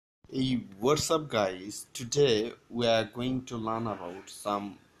What's up, guys? Today we are going to learn about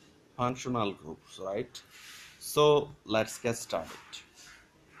some functional groups, right? So let's get started.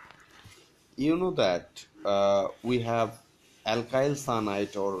 You know that we have alkyl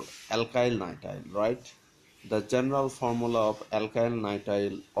cyanide or alkyl nitrile, right? The general formula of alkyl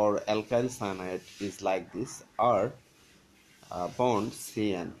nitrile or alkyl cyanide is like this: R bond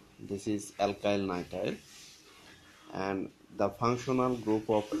Cn. This is alkyl nitrile, and the functional group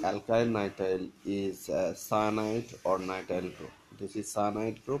of alkyl nitrile is cyanide or nitrile group. This is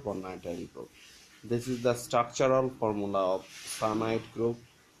cyanide group or nitrile group. This is the structural formula of cyanide group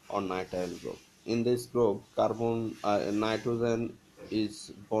or nitrile group. In this group, nitrogen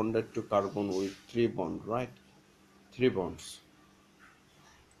is bonded to carbon with three bonds, right? Three bonds.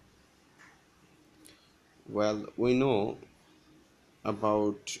 Well, we know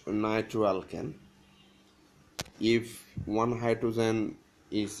about nitroalkane. If one hydrogen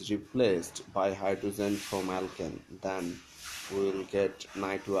is replaced by hydrogen from alkane, then we will get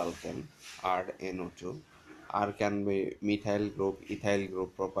nitroalkane, RNO2. R can be methyl group, ethyl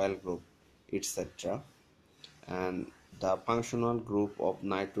group, propyl group, etc. And the functional group of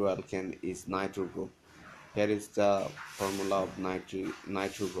nitroalkane is nitro group. Here is the formula of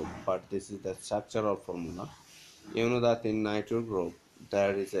nitro group, but this is the structural formula. You know that in nitro group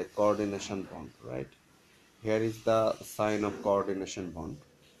there is a coordination bond, right? Here is the sign of coordination bond.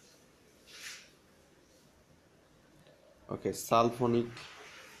 Okay, sulfonic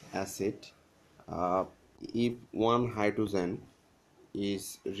acid. Uh, if one hydrogen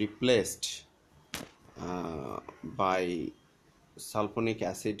is replaced by sulfonic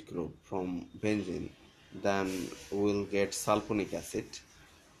acid group from benzene, then we'll get sulfonic acid.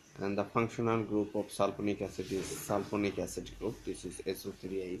 And the functional group of sulfonic acid is sulfonic acid group. This is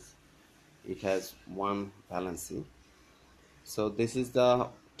SO3H. It has one valency. So this is the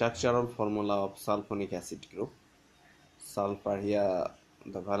structural formula of sulfonic acid group. Sulfur here,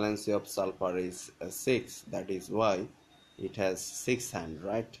 the valency of sulfur is 6, that is why it has 6 hand,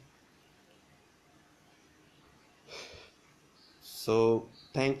 right? So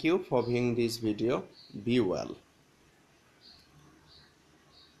thank you for viewing this video. Be well.